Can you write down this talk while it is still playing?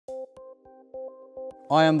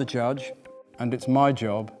I am the judge, and it's my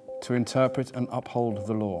job to interpret and uphold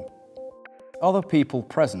the law. Other people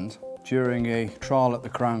present during a trial at the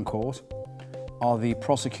Crown Court are the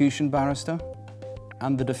prosecution barrister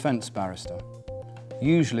and the defence barrister,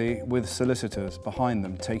 usually with solicitors behind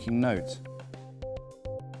them taking notes,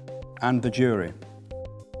 and the jury.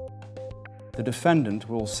 The defendant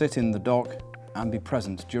will sit in the dock and be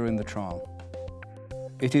present during the trial.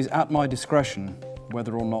 It is at my discretion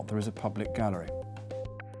whether or not there is a public gallery.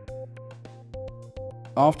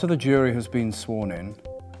 After the jury has been sworn in,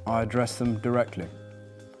 I address them directly.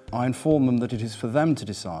 I inform them that it is for them to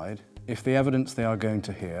decide if the evidence they are going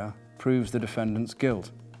to hear proves the defendant's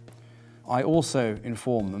guilt. I also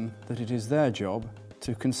inform them that it is their job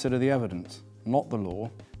to consider the evidence, not the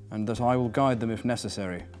law, and that I will guide them if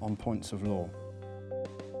necessary on points of law.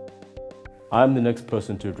 I am the next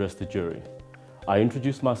person to address the jury. I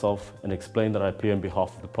introduce myself and explain that I appear on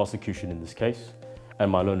behalf of the prosecution in this case,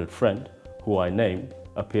 and my learned friend, who I name,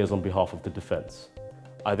 appears on behalf of the defence.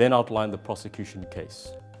 I then outline the prosecution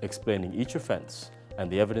case, explaining each offence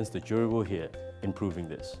and the evidence the jury will hear in proving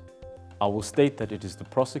this. I will state that it is the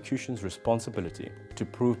prosecution's responsibility to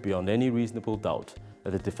prove beyond any reasonable doubt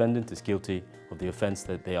that the defendant is guilty of the offence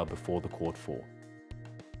that they are before the court for.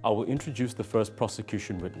 I will introduce the first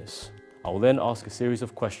prosecution witness. I will then ask a series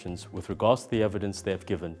of questions with regards to the evidence they have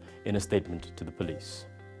given in a statement to the police.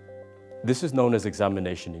 This is known as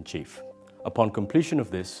examination in chief. Upon completion of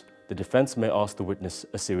this, the defence may ask the witness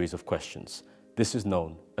a series of questions. This is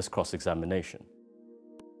known as cross-examination.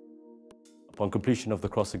 Upon completion of the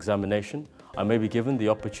cross-examination, I may be given the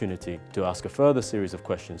opportunity to ask a further series of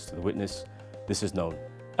questions to the witness. This is known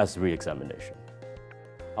as re-examination.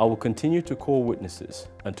 I will continue to call witnesses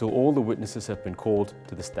until all the witnesses have been called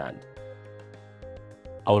to the stand.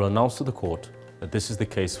 I will announce to the court that this is the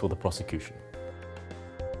case for the prosecution.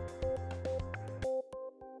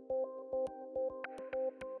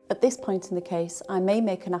 At this point in the case, I may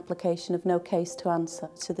make an application of no case to answer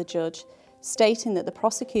to the judge, stating that the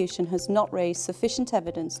prosecution has not raised sufficient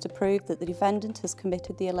evidence to prove that the defendant has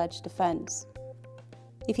committed the alleged offence.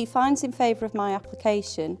 If he finds in favour of my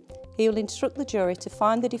application, he will instruct the jury to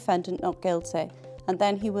find the defendant not guilty, and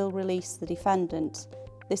then he will release the defendant.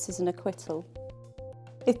 This is an acquittal.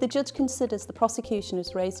 If the judge considers the prosecution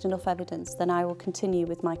has raised enough evidence, then I will continue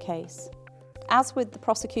with my case. As with the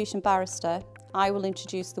prosecution barrister, I will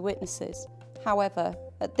introduce the witnesses. However,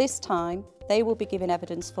 at this time, they will be given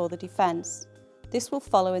evidence for the defence. This will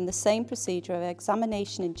follow in the same procedure of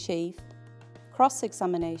examination in chief,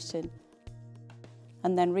 cross-examination,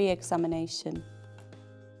 and then re-examination.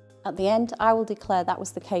 At the end, I will declare that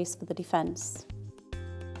was the case for the defence.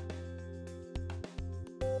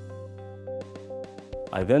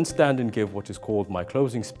 I then stand and give what is called my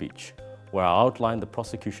closing speech, where I outline the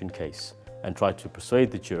prosecution case and try to persuade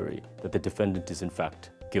the jury that the defendant is in fact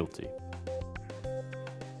guilty.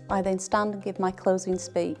 I then stand and give my closing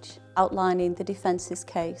speech, outlining the defence's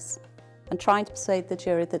case and trying to persuade the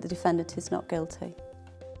jury that the defendant is not guilty.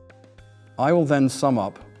 I will then sum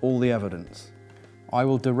up all the evidence. I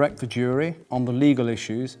will direct the jury on the legal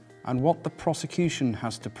issues and what the prosecution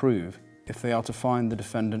has to prove if they are to find the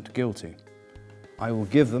defendant guilty. I will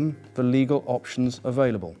give them the legal options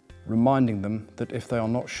available, reminding them that if they are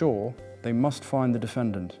not sure, they must find the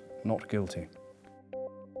defendant not guilty.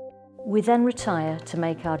 We then retire to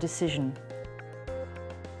make our decision.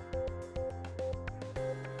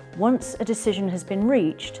 Once a decision has been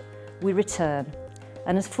reached, we return,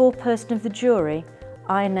 and as foreperson of the jury,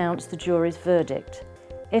 I announce the jury's verdict.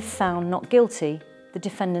 If found not guilty, the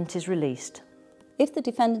defendant is released. If the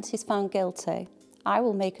defendant is found guilty, I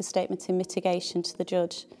will make a statement in mitigation to the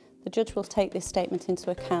judge. The judge will take this statement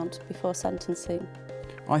into account before sentencing.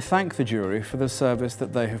 I thank the jury for the service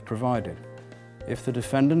that they have provided. If the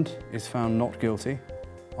defendant is found not guilty,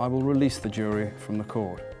 I will release the jury from the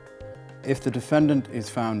court. If the defendant is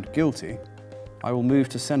found guilty, I will move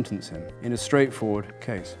to sentence him in a straightforward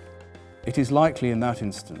case. It is likely in that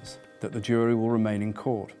instance that the jury will remain in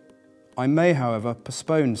court. I may, however,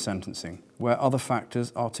 postpone sentencing where other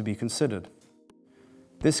factors are to be considered.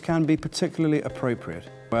 This can be particularly appropriate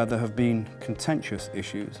where there have been contentious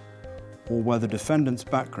issues or where the defendant's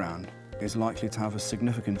background is likely to have a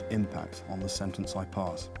significant impact on the sentence I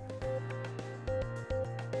pass.